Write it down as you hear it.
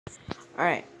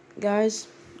Alright, guys,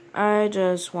 I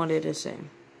just wanted to say,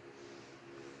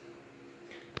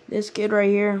 this kid right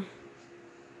here,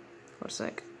 what a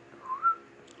sec,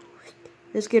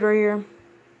 this kid right here,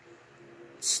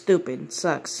 stupid,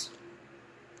 sucks.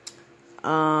 He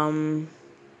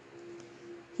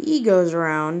goes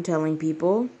around telling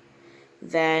people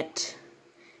that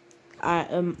I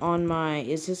am on my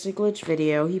Is This a Glitch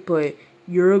video, he put,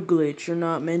 "You're a glitch, you're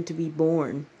not meant to be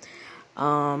born."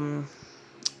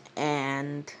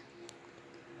 And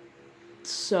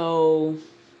so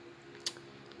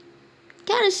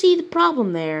kind of see the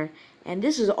problem there, and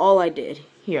this is all I did.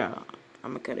 Here,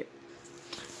 I'm gonna cut it.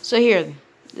 So here,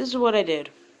 this is what I did.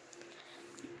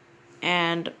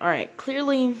 And alright,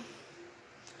 clearly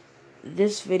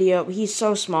this video, he's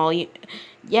so small.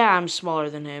 Yeah, I'm smaller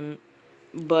than him,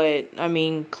 but I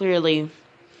mean, clearly,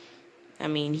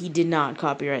 he did not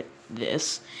copyright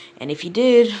this, and if he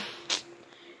did,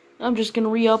 I'm just gonna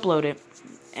re-upload it.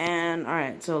 And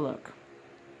alright, so look.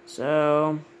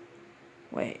 So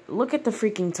wait, look at the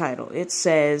freaking title. It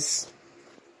says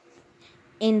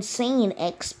Insane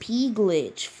XP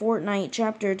Glitch, Fortnite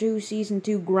Chapter 2 Season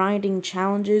 2 Grinding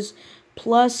Challenges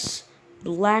plus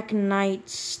Black Knight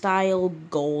Style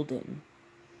Golden.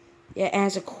 It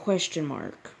has a question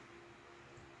mark.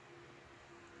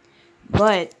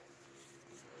 But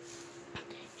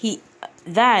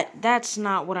that's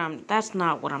not what I'm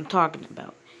talking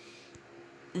about.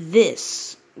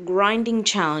 This grinding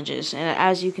challenges, and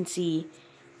as you can see,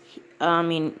 I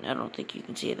don't think you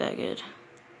can see it that good.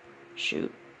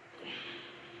 Shoot.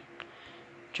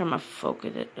 Try my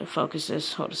focus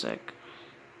this. Hold a sec.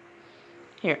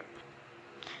 Here.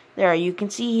 There, you can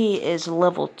see he is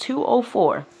level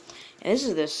 204. And this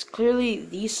is clearly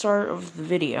the start of the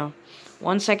video.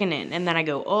 1 second in. And then I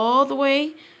go all the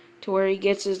way to where he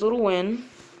gets his little win.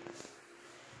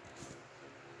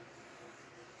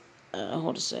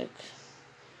 Hold a sec.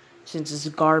 Since it's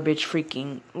garbage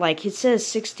freaking... Like, it says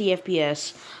 60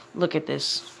 FPS. Look at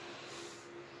this.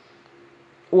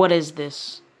 What is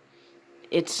this?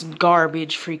 It's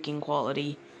garbage freaking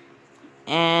quality.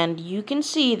 And you can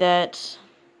see that...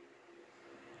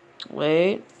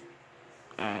 Wait.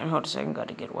 Alright, hold a second.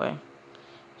 Gotta get away.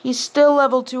 He's still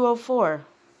level 204.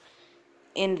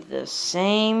 In the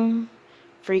same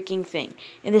freaking thing.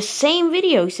 In the same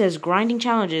video, he says grinding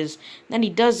challenges. Then he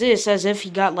does this as if he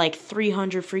got like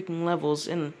 300 freaking levels.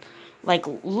 And like,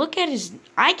 look at his...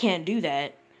 I can't do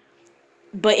that.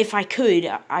 But if I could,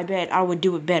 I bet I would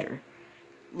do it better.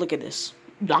 Look at this.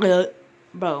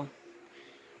 Bro.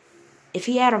 If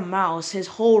he had a mouse, his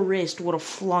whole wrist would have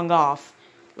flung off.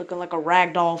 Looking like a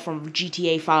ragdoll from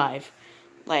GTA 5.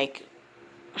 Like...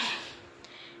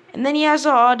 And then he has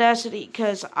the audacity,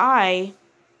 because alright,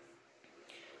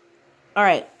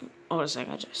 hold a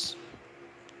second,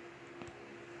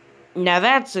 now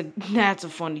that's a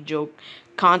funny joke.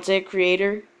 Content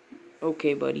creator?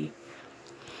 Okay, buddy.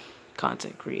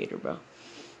 Content creator, bro.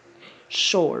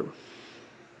 Sure.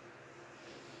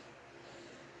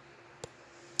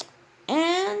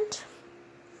 And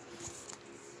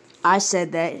I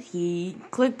said that he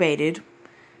clickbaited,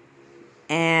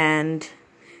 and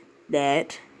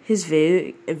that his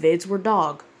vids were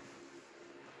dog.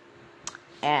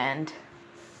 And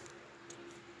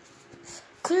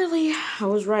clearly I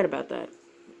was right about that.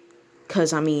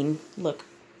 Cause look.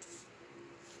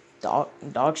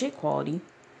 Dog shit quality.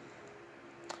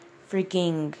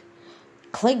 Freaking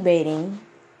clickbaiting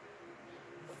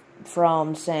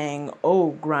from saying,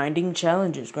 oh, grinding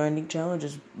challenges,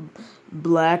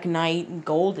 Black Knight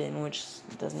Golden, which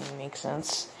doesn't even make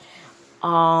sense.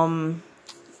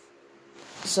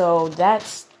 So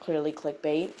that's clearly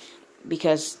clickbait,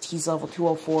 because he's level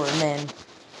 204, and then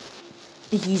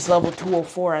he's level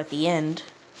 204 at the end.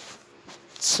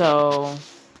 So,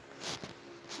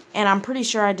 and I'm pretty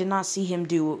sure I did not see him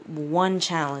do one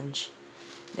challenge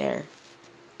there.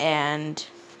 And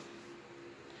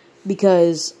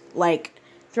because, like,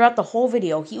 throughout the whole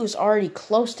video, he was already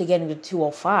close to getting to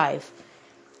 205.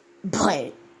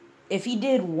 But if he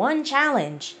did one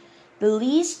challenge, the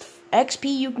least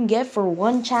XP you can get for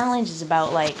one challenge is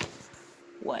about, like,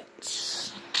 what?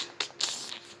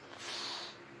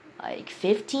 Like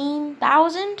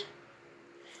 15,000?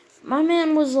 My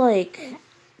man was like,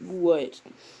 what?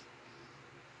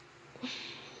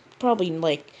 Probably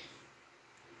like,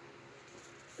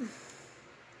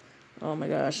 oh my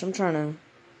gosh, I'm trying to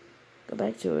go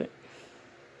back to it.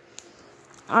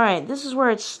 Alright, this is where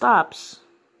it stops.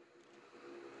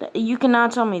 You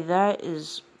cannot tell me that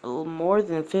is more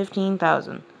than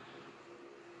 15,000.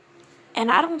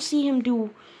 And I don't see him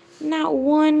do not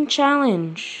one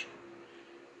challenge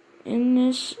in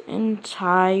this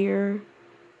entire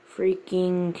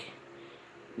freaking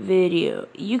video.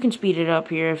 You can speed it up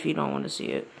here if you don't want to see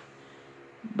it.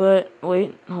 But,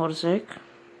 wait, hold a sec.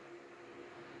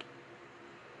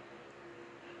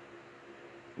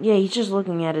 Yeah, he's just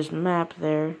looking at his map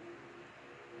there.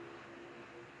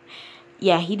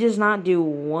 Yeah, he does not do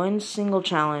one single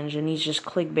challenge, and he's just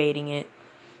clickbaiting it.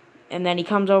 And then he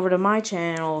comes over to my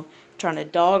channel, trying to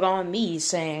dog on me,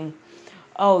 saying,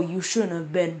 oh, you shouldn't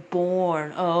have been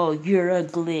born. Oh, you're a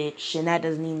glitch. And that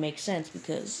doesn't even make sense,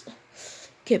 because it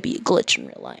could be a glitch in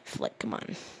real life. Like, come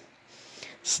on.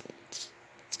 It's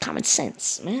common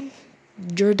sense, man.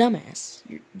 You're a dumbass.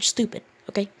 You're stupid,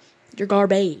 okay? You're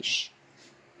garbage.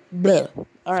 Bleh.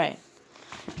 Alright.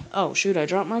 Oh, shoot, I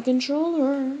dropped my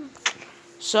controller.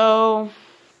 So,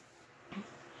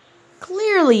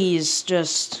 clearly he's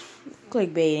just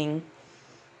clickbaiting.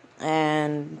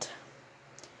 And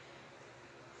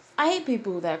I hate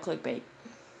people that clickbait.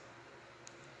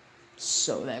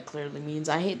 So that clearly means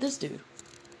I hate this dude.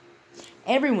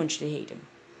 Everyone should hate him.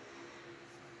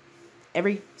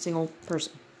 Every single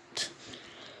person.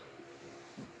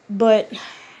 But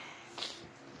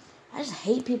I just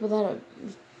hate people that are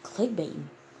clickbaiting.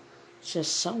 It's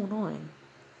just so annoying.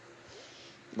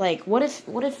 Like, what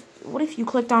if you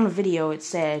clicked on a video, it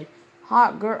said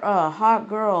hot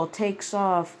girl takes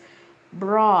off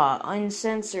bra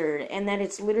uncensored, and then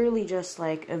it's literally just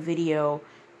like a video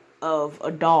of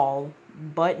a doll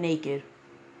butt naked,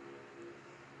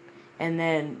 and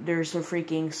then there's a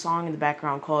freaking song in the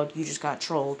background called "You Just Got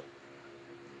Trolled."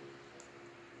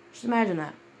 Just imagine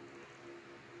that.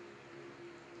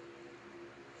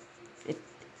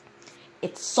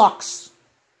 It sucks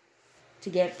to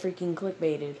get freaking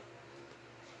clickbaited.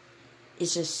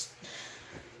 It's just,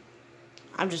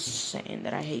 I'm just saying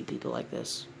that I hate people like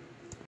this.